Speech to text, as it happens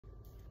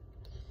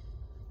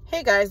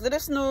Hey guys,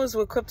 latest news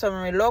with Crypto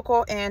Memory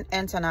local and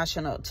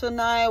international.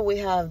 Tonight we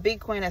have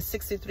Bitcoin at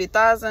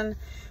 63,000.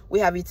 We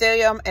have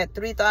Ethereum at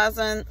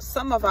 3,000.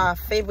 Some of our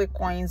favorite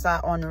coins are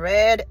on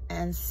red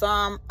and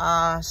some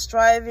are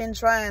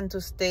trying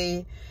to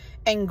stay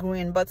in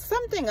green. But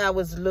something I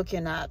was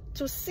looking at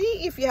to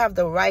see if you have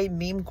the right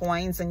meme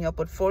coins in your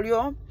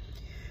portfolio.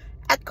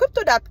 At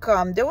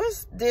Crypto.com, there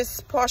was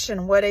this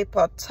portion where they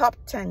put top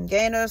 10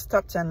 gainers,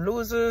 top 10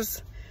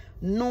 losers,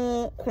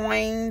 new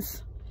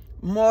coins,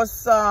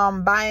 most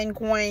buying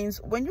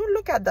coins. When you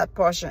look at that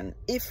portion,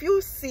 if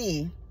you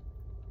see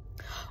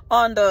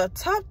on the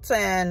top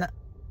 10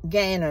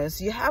 gainers,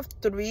 you have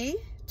 3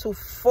 to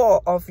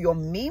 4 of your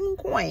meme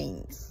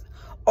coins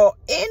or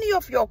any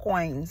of your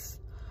coins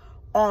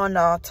on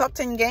top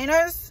 10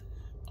 gainers,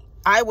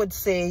 I would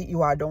say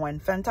you are doing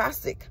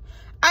fantastic.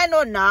 I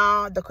know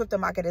now the crypto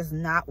market is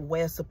not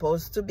where it's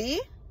supposed to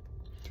be,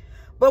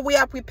 but we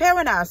are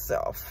preparing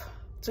ourselves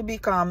to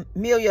become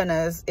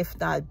millionaires, if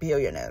not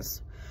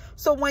billionaires.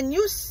 So when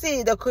you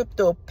see the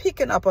crypto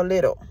picking up a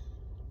little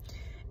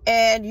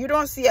and you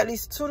don't see at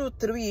least 2 to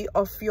 3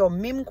 of your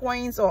meme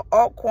coins or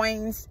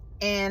altcoins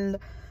in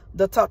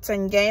the top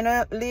 10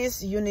 gainer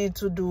list, you need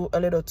to do a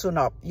little tune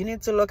up. You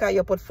need to look at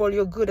your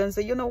portfolio good and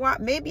say, you know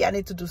what, maybe I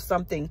need to do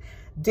something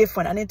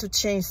different. I need to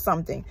change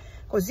something.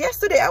 Because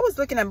yesterday I was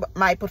looking at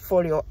my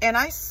portfolio and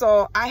I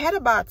saw I had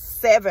about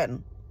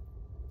 7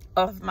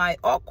 of my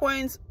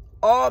altcoins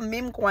or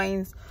meme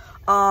coins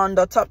on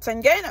the top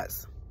 10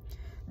 gainers.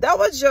 That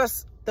was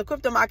just the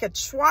crypto market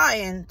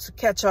trying to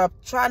catch up,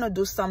 trying to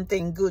do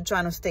something good,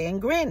 trying to stay in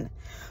green.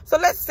 So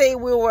let's say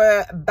we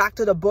were back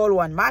to the bull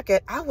run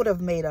market, I would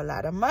have made a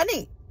lot of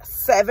money.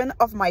 7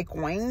 of my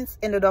coins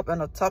ended up in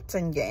the top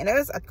 10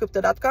 gainers at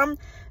Crypto.com.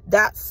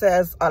 That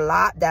says a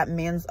lot. That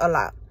means a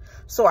lot.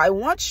 So I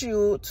want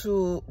you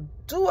to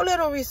do a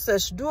little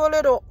research, do a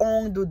little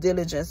own due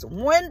diligence.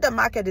 When the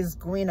market is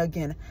green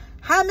again,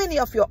 how many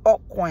of your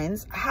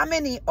altcoins, how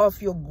many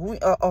of your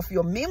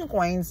meme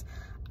coins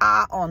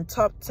are on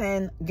top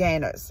 10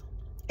 gainers?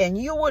 And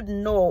you would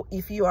know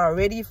if you are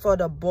ready for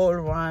the bull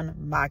run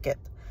market.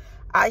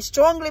 I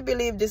strongly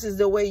believe this is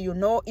the way you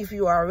know if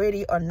you are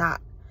ready or not.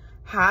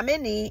 How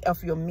many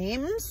of your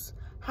memes,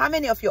 how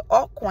many of your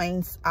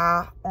altcoins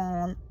are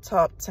on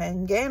top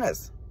 10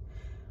 gainers?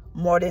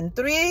 More than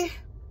 3,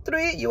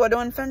 you are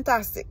doing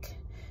fantastic.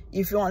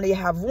 If you only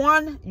have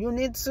 1, you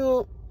need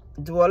to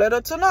do a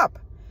little tune up.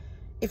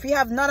 If you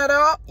have none at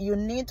all, you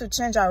need to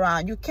change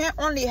around. You can't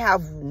only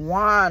have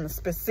 1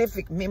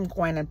 specific meme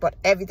coin and put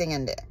everything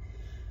in there.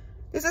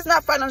 This is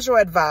not financial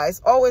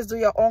advice. Always do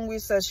your own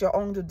research, your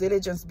own due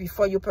diligence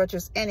before you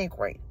purchase any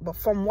coin. But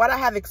from what I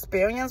have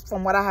experienced,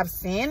 from what I have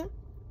seen,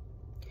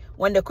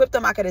 when the crypto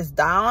market is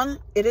down,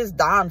 it is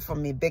down for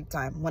me big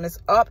time. When it's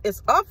up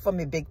for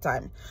me big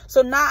time.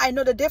 So now I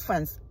know the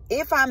difference.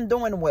 If I'm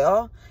doing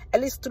well,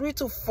 at least 3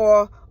 to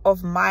 4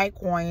 of my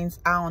coins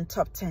are on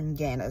top 10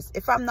 gainers.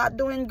 If I'm not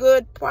doing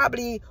good,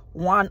 probably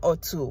 1 or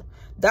 2.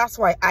 That's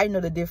why I know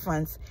the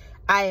difference.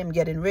 I am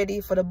getting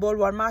ready for the bull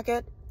run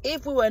market.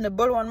 If we were in the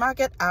bull run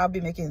market, I'll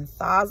be making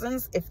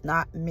thousands, if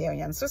not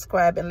millions.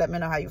 Subscribe and let me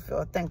know how you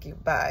feel. Thank you.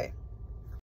 Bye.